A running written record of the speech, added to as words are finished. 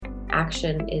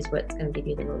action is what's going to give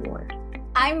you the reward.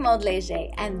 I'm Maud Leger,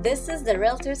 and this is the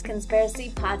Realtors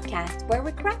Conspiracy Podcast, where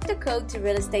we crack the code to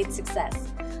real estate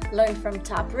success. Learn from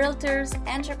top realtors,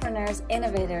 entrepreneurs,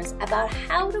 innovators about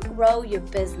how to grow your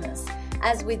business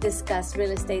as we discuss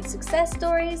real estate success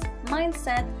stories,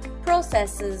 mindset,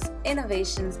 processes,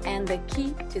 innovations, and the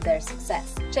key to their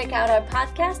success. Check out our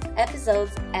podcast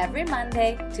episodes every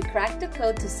Monday to crack the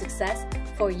code to success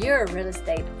for your real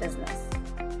estate business.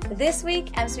 This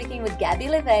week, I'm speaking with Gabby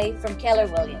LeVay from Keller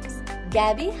Williams.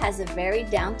 Gabby has a very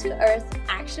down-to-earth,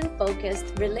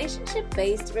 action-focused,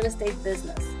 relationship-based real estate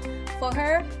business. For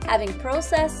her, having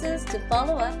processes to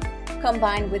follow up,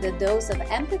 combined with a dose of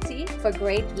empathy for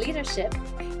great leadership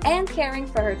and caring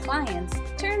for her clients,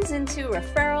 turns into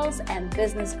referrals and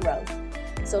business growth.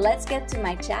 So let's get to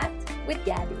my chat with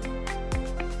Gabby.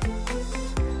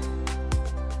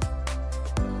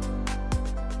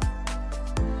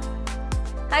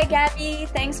 Hi, Gabby.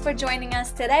 Thanks for joining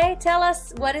us today. Tell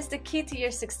us, what is the key to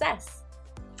your success?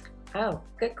 Oh,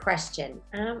 good question.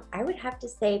 I would have to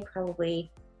say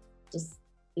probably just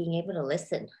being able to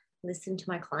listen to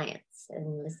my clients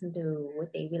and listen to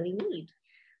what they really need.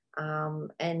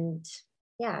 And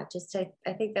yeah,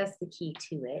 I think that's the key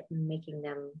to it, and making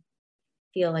them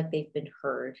feel like they've been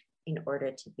heard in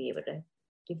order to be able to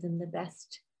give them the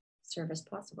best service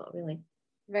possible, really.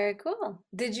 Very cool.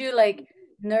 Did you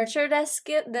nurture that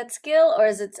skill, or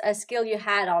is it a skill you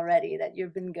had already that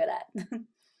you've been good at?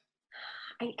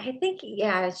 I think,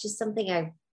 yeah, it's just something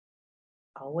I've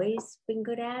always been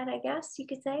good at, I guess you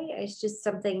could say. It's just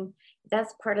something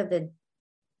that's part of the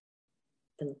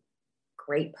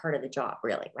great part of the job,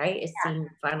 really, right? Is seeing the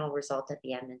final result at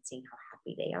the end and seeing how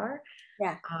happy they are.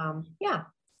 Yeah.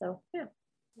 So yeah.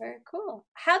 Very cool.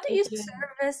 How do you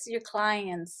service your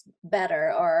clients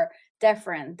better or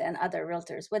different than other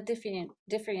realtors? What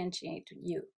differentiate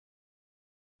you?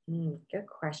 Good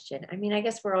question. I mean, I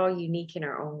guess we're all unique in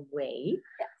our own way.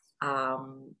 Yes.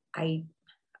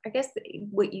 I guess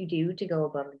what you do to go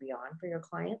above and beyond for your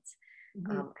clients.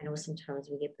 Mm-hmm. I know sometimes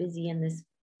we get busy in this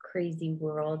crazy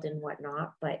world and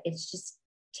whatnot, but it's just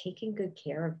taking good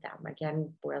care of them.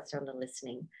 Again, boils down to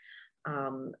listening,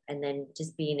 and then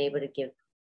just being able to give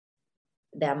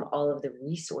them all of the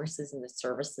resources and the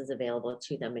services available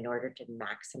to them in order to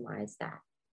maximize that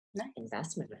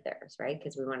investment of theirs, right?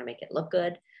 Because we want to make it look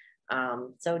good.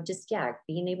 So just,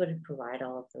 being able to provide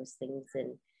all of those things.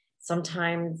 And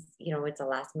sometimes, it's a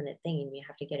last minute thing and you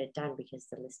have to get it done because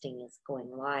the listing is going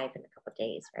live in a couple of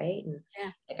days, right? And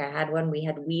like I had one, we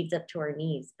had weeds up to our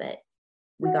knees, but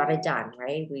we got it done,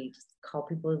 right? We just call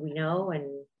people we know and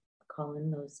call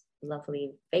in those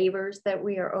lovely favors that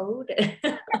we are owed.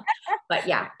 But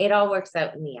yeah, it all works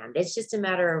out in the end. It's just a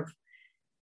matter of,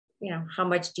 how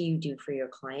much do you do for your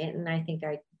client? And I think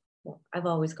I've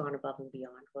always gone above and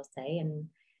beyond, we'll say. And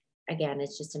again,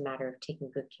 it's just a matter of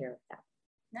taking good care of them.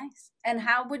 Nice. And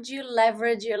how would you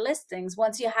leverage your listings?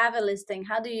 Once you have a listing,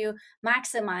 how do you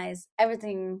maximize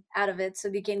everything out of it so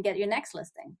you can get your next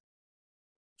listing?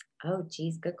 Oh,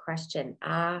 geez, good question.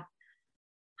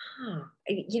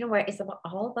 You know what? It's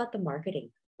all about the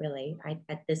marketing, really,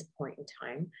 at this point in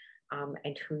time,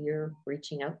 and who you're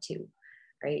reaching out to,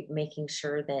 right? Making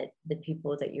sure that the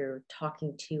people that you're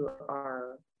talking to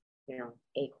are,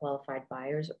 qualified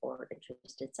buyers or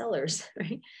interested sellers,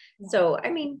 right? Yeah. So, I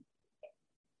mean,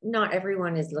 not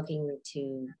everyone is looking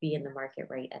to be in the market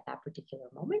right at that particular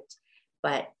moment,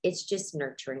 but it's just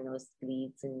nurturing those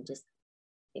leads and just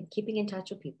keeping in touch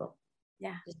with people.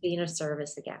 Yeah. Just being of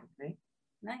service again, right?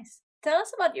 Nice. Tell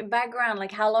us about your background.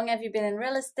 Like, how long have you been in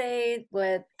real estate?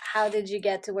 How did you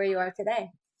get to where you are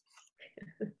today?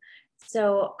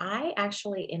 So I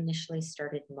actually initially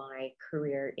started my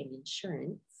career in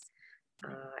insurance,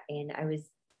 and I was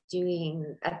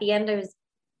at the end, I was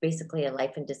basically a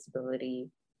life and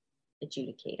disability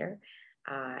adjudicator,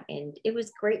 and it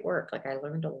was great work. Like, I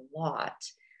learned a lot.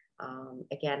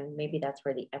 Again, maybe that's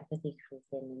where the empathy comes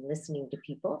in and listening to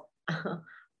people.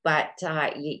 But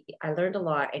I learned a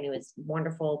lot and it was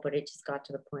wonderful, but it just got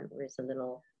to the point where it's a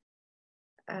little,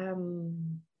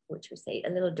 what you say, a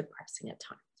little depressing at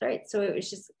times, right? So it was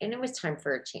just, and it was time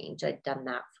for a change. I'd done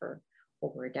that for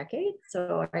over a decade.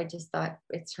 So I just thought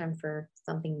it's time for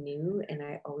something new, and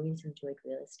I always enjoyed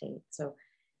real estate. So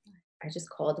I just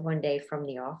called one day from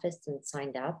the office and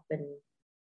signed up and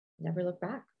never looked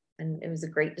back. And it was a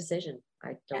great decision.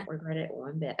 I don't regret it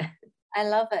one bit. I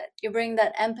love it. You bring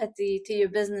that empathy to your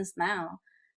business now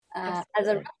as a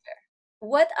realtor.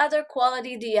 What other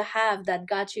quality do you have that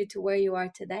got you to where you are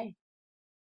today?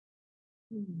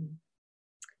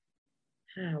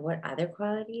 What other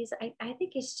qualities? I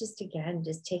think it's just, again,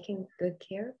 just taking good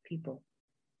care of people,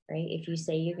 right? If you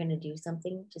say you're going to do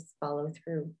something, just follow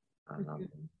through.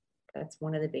 Mhm. That's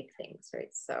one of the big things,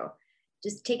 right? So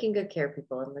just taking good care of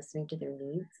people and listening to their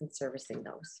needs and servicing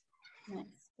those. Nice.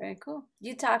 Very cool.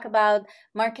 You talk about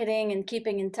marketing and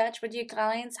keeping in touch with your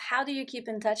clients. How do you keep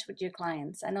in touch with your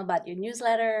clients? I know about your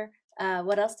newsletter.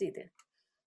 What else do you do?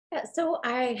 Yeah, so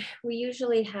we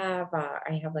usually have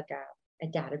I have like a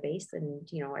database, and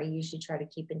I usually try to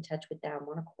keep in touch with them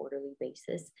on a quarterly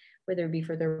basis, whether it be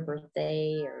for their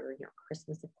birthday or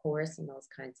Christmas, of course, and those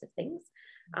kinds of things.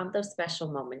 Those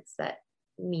special moments that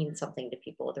mean something to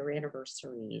people, their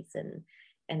anniversaries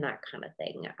and that kind of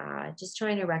thing. Just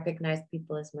trying to recognize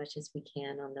people as much as we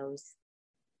can on those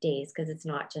days, because it's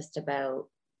not just about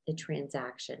the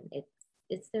transaction.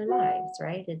 It's their lives,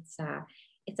 right?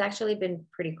 It's actually been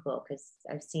pretty cool because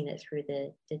I've seen it through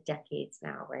the decades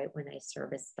now, right? When I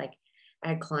serviced, like, I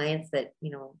had clients that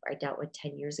I dealt with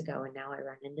 10 years ago, and now I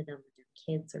run into them and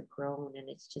their kids are grown, and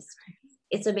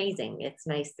it's amazing. It's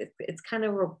nice. It's kind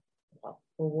of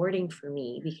rewarding for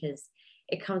me, because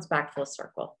it comes back full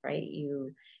circle, right?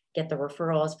 You get the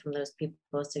referrals from those people,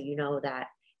 so you know that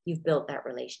you've built that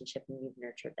relationship and you've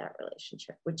nurtured that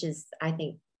relationship, which is, I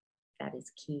think, that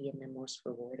is key and the most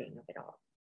rewarding of it all.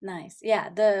 Nice. Yeah,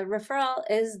 the referral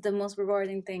is the most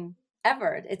rewarding thing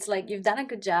ever. It's like you've done a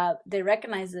good job. They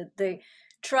recognize it. They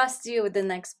trust you with the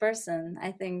next person.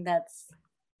 I think that's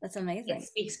It amazing.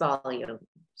 speaks volumes,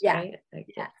 Yeah. right? Like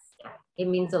Yeah. it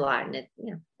means a lot, and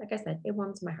like I said, it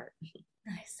warms my heart.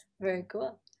 Nice. Very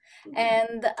cool.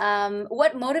 And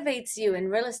what motivates you in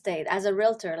real estate as a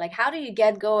realtor? Like, how do you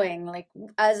get going? Like,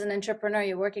 as an entrepreneur,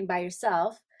 you're working by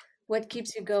yourself. What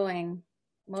keeps you going,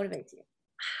 motivates you?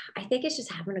 I think it's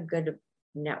just having a good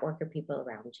network of people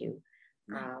around you,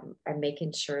 Nice. and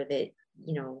making sure that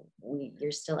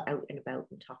you're still out and about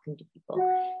and talking to people,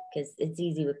 because it's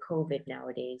easy with COVID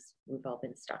nowadays. We've all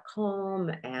been stuck home,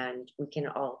 and we can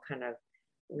all kind of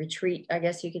retreat, I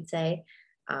guess you could say.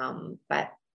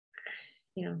 But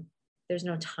there's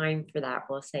no time for that,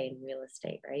 we'll say, in real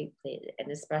estate, right?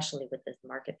 And especially with this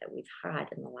market that we've had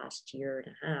in the last year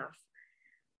and a half,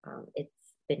 it's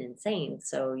been insane.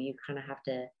 So you kind of have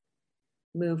to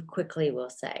move quickly, we'll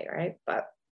say, right?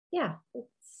 But yeah,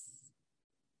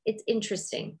 it's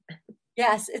interesting.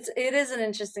 Yes, it is an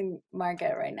interesting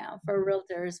market right now for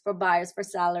realtors, for buyers, for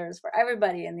sellers, for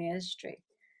everybody in the industry.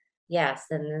 Yes,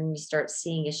 and then you start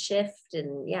seeing a shift,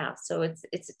 and yeah, so it's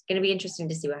going to be interesting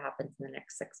to see what happens in the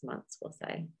next 6 months, we'll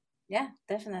say. Yeah,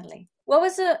 definitely. What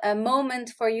was a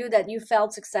moment for you that you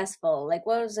felt successful? Like,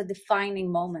 what was a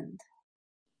defining moment?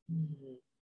 Mhm.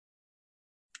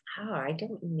 Oh, I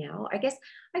don't know. I guess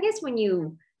when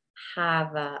you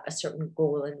have a certain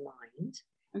goal in mind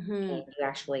Mm-hmm. and you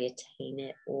actually attain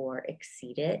it or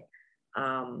exceed it,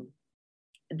 um,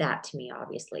 that to me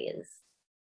obviously is,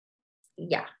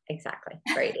 yeah, exactly,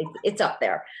 right. It's up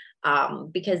there,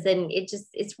 because then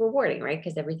it's rewarding, right?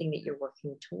 Because everything that you're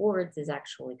working towards is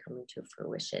actually coming to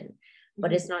fruition. But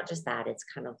Mm-hmm. it's not just that. It's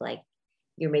kind of like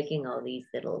you're making all these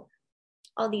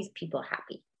people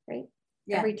happy, right?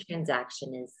 Yeah, Every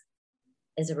transaction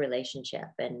is a relationship,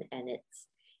 and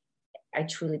I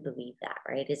truly believe that,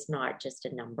 right? It's not just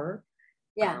a number.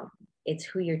 yeah, um, it's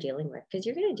who you're dealing with, because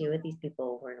you're going to deal with these people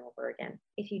over and over again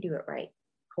if you do it right,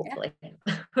 yeah, hopefully.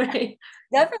 Right.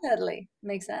 definitely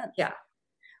makes sense. Yeah.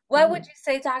 What would Mhm. you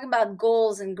say, talking about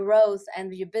goals and growth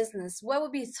and your business, what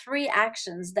would be 3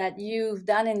 actions that you've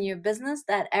done in your business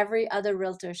that every other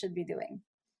realtor should be doing?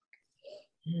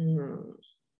 Hmm.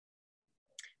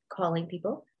 Calling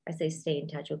people, I say stay in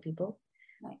touch with people.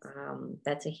 Nice.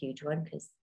 That's a huge one,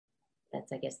 because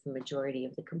that's, I guess, the majority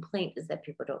of the complaint is that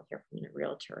people don't hear from the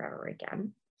realtor ever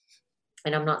again.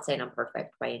 And I'm not saying I'm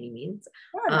perfect by any means,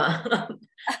 Oh, no. um,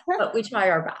 but we try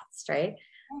our best, right?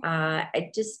 I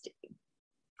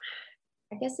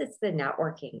guess it's the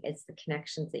networking, it's the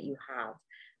connections that you have.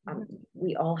 Mhm.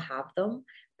 We all have them,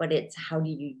 but it's how do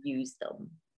you use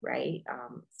them, right?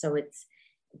 So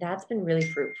that's been really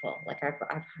fruitful. Like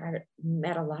I've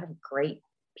met a lot of great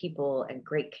people and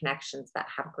great connections that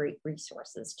have great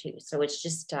resources too. So it's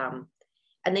just, and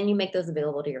then you make those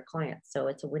available to your clients. So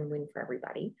it's a win-win for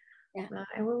everybody. Yeah.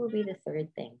 And what would be the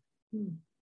third thing?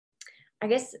 I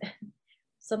guess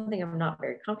something I'm not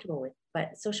very comfortable with,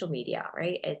 but social media,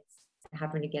 right? It's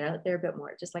having to get out there a bit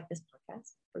more, just like this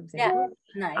podcast, for Yeah. example.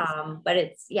 Nice. But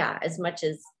it's, yeah, as much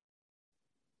as,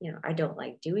 I don't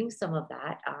like doing some of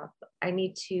that, I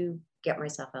need to get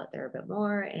myself out there a bit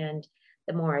more. And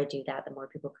the more I do that, the more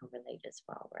people can relate as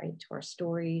well, right? To our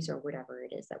stories or whatever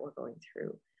it is that we're going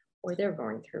through or they're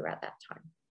going through at that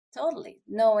time. Totally.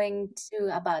 Knowing too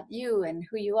about you and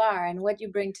who you are and what you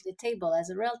bring to the table as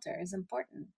a realtor is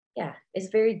important. Yeah, it's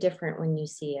very different when you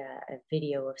see a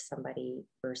video of somebody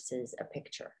versus a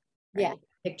picture, Yeah. right?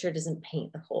 Picture doesn't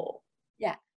paint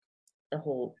Yeah. the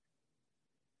whole,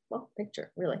 well,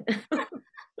 picture, really.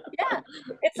 Yeah.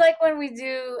 It's like when we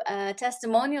do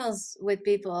testimonials with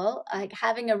people, like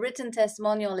having a written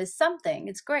testimonial is something.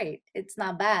 It's great. It's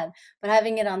not bad. But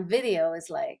having it on video is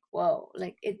like, whoa,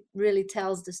 like it really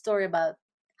tells the story about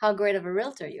how great of a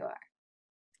realtor you are.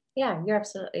 Yeah, you're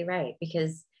absolutely right,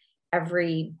 because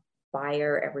every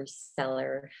buyer, every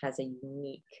seller has a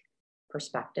unique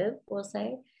perspective, we'll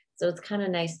say. So it's kind of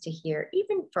nice to hear,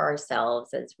 even for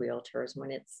ourselves as realtors,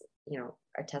 when it's,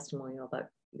 a testimonial about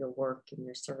your work and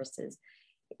your services.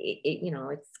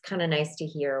 It's kind of nice to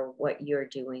hear what you're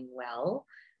doing well,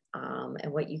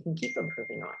 and what you can keep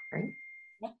improving on, right?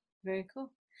 Yeah, very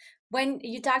cool. When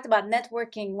you talked about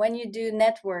networking, when you do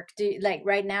network, do you, like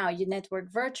right now, you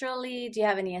network virtually? Do you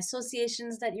have any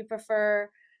associations that you prefer?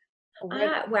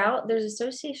 Where, Well, there's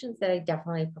associations that I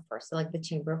definitely prefer. So, like the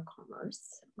Chamber of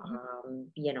Commerce,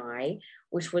 Mhm. BNI,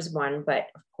 which was one, but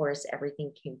of course,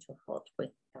 everything came to a halt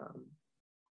with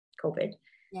COVID.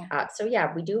 Yeah. So,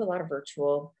 yeah, we do a lot of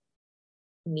virtual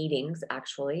meetings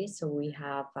actually. So, we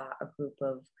have a group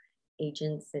of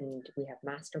agents and we have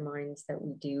masterminds that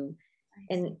we do. Nice.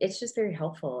 And it's just very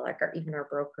helpful. Like even our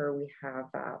broker, we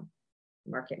have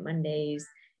Market Mondays,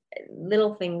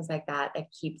 little things like that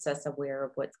that keeps us aware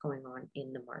of what's going on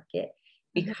in the market.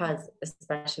 Mhm. Because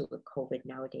especially with COVID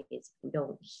nowadays, we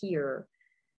don't hear,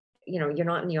 you're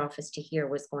not in the office to hear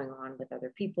what's going on with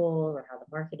other people or how the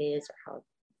market is or how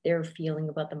they're feeling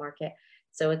about the market.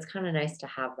 So it's kind of nice to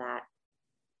have that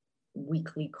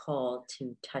weekly call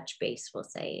to touch base, we'll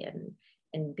say,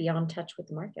 and be on touch with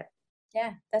the market.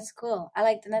 Yeah, that's cool. I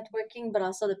like the networking, but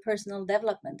also the personal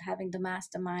development, having the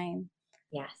mastermind.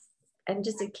 Yes. And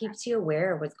just it keeps you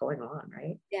aware of what's going on,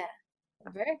 right? Yeah,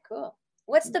 very cool.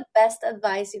 What's the best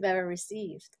advice you've ever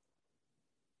received?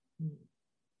 Mm.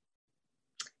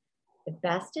 The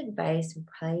best advice would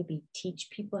probably be teach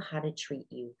people how to treat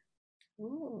you.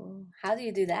 Ooh, how do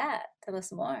you do that? Tell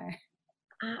us more.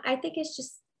 I think it's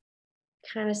just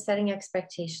kind of setting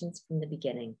expectations from the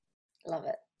beginning Love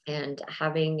it. and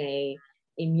having a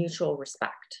mutual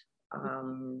respect,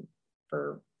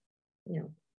 for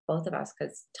both of us,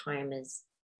 because time is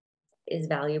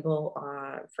valuable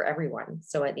for everyone.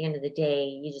 So at the end of the day,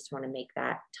 you just want to make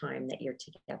that time that you're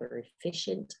together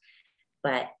efficient.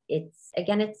 But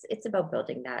it's about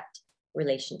building that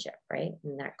relationship, right?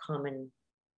 And that common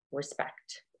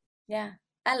respect. Yeah,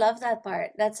 I love that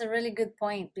part. That's a really good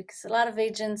point because a lot of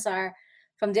agents are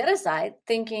from the other side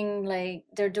thinking like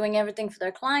they're doing everything for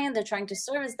their client, they're trying to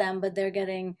service them, but they're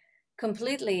getting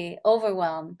completely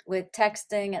overwhelmed with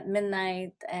texting at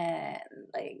midnight and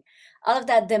like all of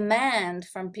that demand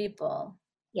from people.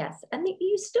 Yes, and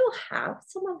you still have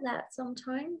some of that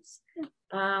sometimes.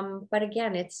 But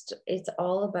again, it's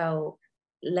all about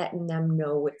letting them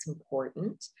know what's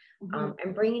important, Mhm.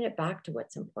 and bringing it back to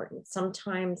what's important.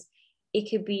 Sometimes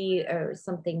it could be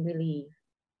something really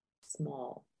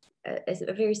small,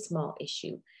 a very small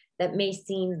issue that may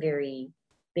seem very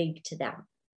big to them,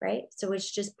 right? So it's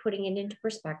just putting it into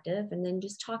perspective and then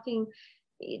just talking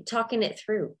it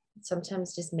through.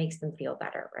 Sometimes just makes them feel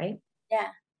better, right?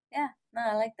 Yeah, yeah, no,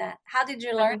 I like that. How did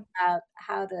you learn Um, about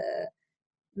how to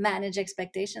manage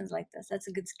expectations like this? That's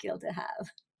a good skill to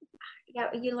have.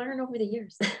 yeah, you learn over the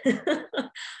years.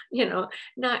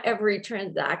 Not every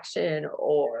transaction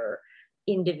or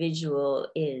individual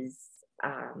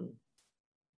um,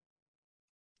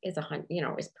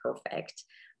 is perfect.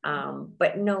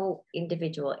 But no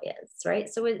individual is, right?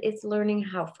 So it's learning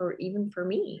how, for even for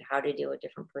me, how to deal with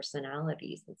different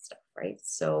personalities and stuff, right?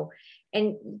 So,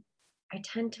 and I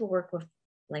tend to work with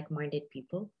like-minded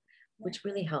people, Yeah. which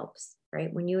really helps,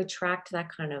 right? When you attract that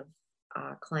kind of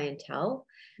clientele,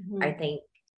 I Mhm. think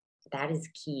that is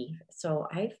key. So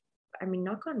I mean,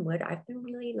 knock on wood, I've been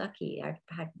really lucky. I've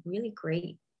had really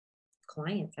great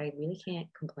clients. I really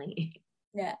can't complain.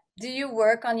 Yeah. Do you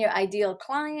work on your ideal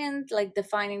client, like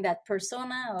defining that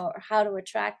persona or how to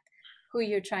attract who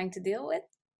you're trying to deal with?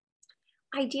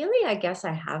 Ideally, I guess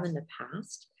I have in the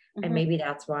past, and Hmm. maybe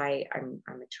that's why I'm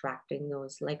attracting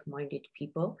those like-minded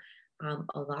people.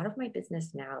 A lot of my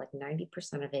business now, like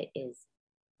 90% of it is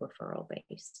referral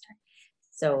based.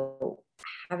 So,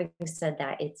 having said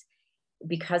that, it's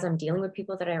because I'm dealing with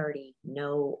people that I already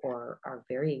know or are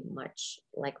very much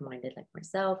like-minded, like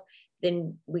myself.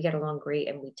 Then we get along great,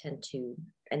 and we tend to,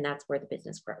 and that's where the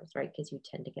business grows, right? Because you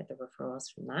tend to get the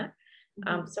referrals from that.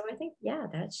 Hmm. So I think, yeah,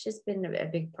 that's just been a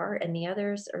big part. And the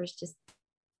others are just,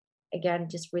 again,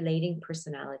 just relating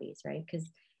personalities, right?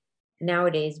 Because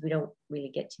nowadays we don't really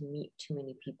get to meet too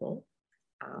many people.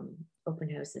 open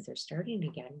houses are starting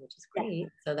again, which is great.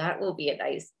 So that will be a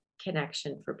nice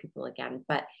connection for people again.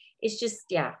 But it's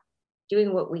just,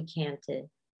 doing what we can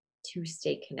to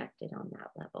stay connected on that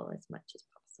level as much as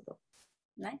possible.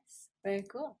 Nice. Very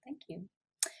cool. Thank you.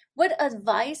 What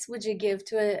advice would you give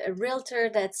to a realtor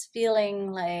that's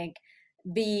feeling like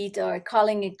beat or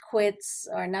calling it quits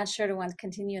or not sure to want to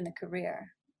continue in the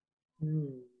career?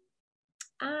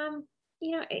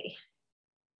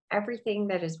 Everything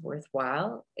that is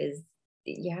worthwhile is,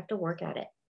 you have to work at it,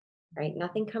 right?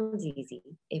 Nothing comes easy.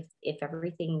 If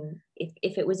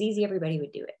it was easy, everybody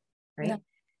would do it, right? No.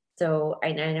 So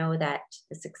I know that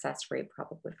the success rate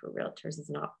probably for realtors is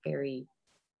not very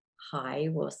high,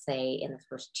 we'll say, in the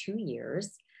first 2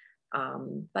 years.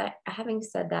 But having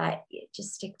said that,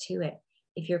 just stick to it.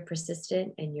 If you're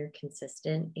persistent and you're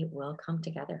consistent, it will come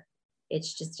together.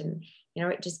 It's just,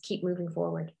 just keep moving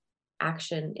forward.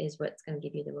 Action is what's going to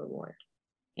give you the reward.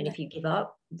 And if you give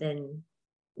up, then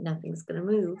nothing's going to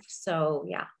move. So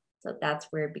that's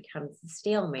where it becomes a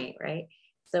stalemate, right?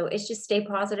 So it's just stay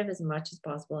positive as much as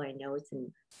possible. I know it's a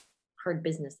hard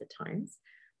business at times.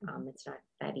 It's not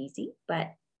that easy,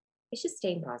 but it's just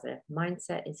staying positive.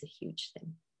 Mindset is a huge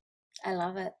thing. I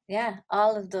love it. Yeah,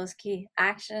 all of those key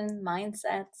action,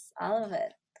 mindsets, all of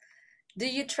it. Do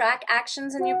you track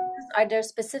actions in your business? Are there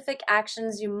specific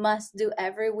actions you must do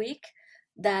every week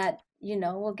that,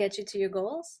 will get you to your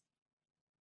goals?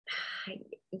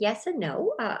 Yes and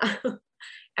no.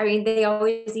 They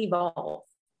always evolve,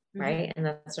 right? And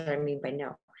that's what I mean by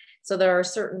no. So there are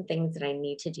certain things that I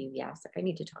need to do. Yes, like I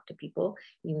need to talk to people.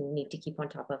 You need to keep on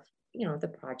top of,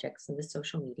 the projects and the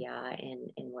social media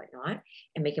and whatnot,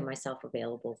 and making myself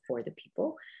available for the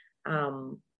people.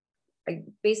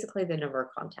 Basically the number of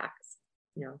contacts.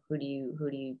 How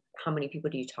many people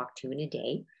do you talk to in a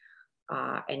day?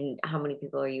 And how many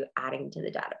people are you adding to the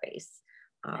database?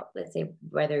 Let's say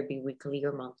whether it be weekly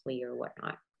or monthly or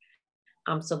whatnot.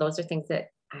 So those are things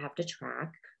that I have to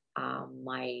track.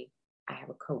 I have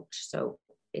a coach, so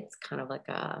it's kind of like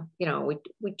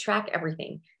we track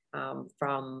everything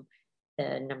from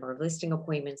the number of listing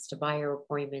appointments to buyer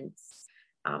appointments.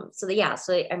 So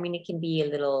it can be a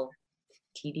little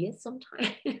tedious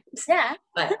sometimes. Yeah.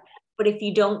 But if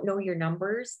you don't know your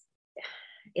numbers,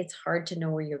 it's hard to know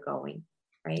where you're going,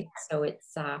 right? So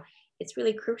it's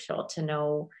really crucial to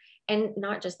know, and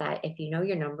not just that. If you know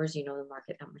your numbers, you know the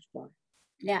market that much more.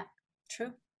 Yeah,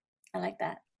 true. I like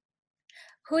that.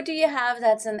 Who do you have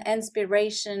that's an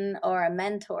inspiration or a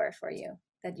mentor for you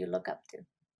that you look up to?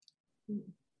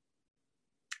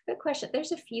 Good question.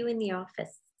 There's a few in the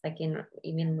office, like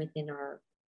even within our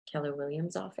Keller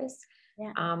Williams office.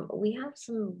 Yeah. We have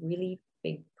some really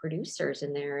big producers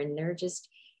in there, and they're just,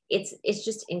 it's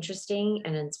just interesting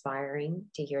and inspiring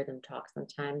to hear them talk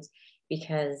sometimes,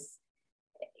 because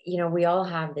we all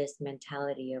have this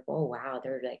mentality of, oh wow,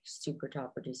 they're like super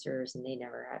top producers and they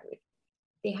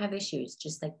have issues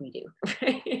just like we do,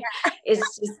 right? Yeah.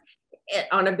 It's just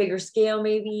on a bigger scale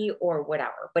maybe, or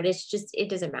whatever, but it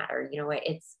doesn't matter.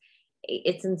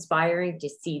 It's inspiring to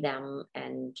see them,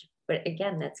 but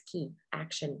again, that's key.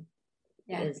 Action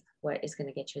is what is going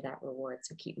to get you that reward.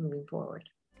 So keep moving forward.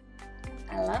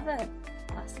 I love it.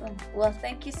 Awesome. Well,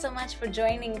 thank you so much for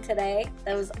joining today.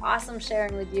 That was awesome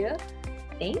sharing with you.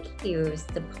 Thank you. It's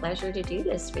a pleasure to do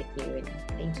this with you, and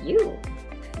thank you.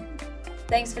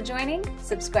 Thanks for joining.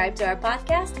 Subscribe to our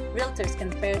podcast, Realtors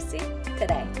Conspiracy,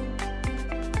 today.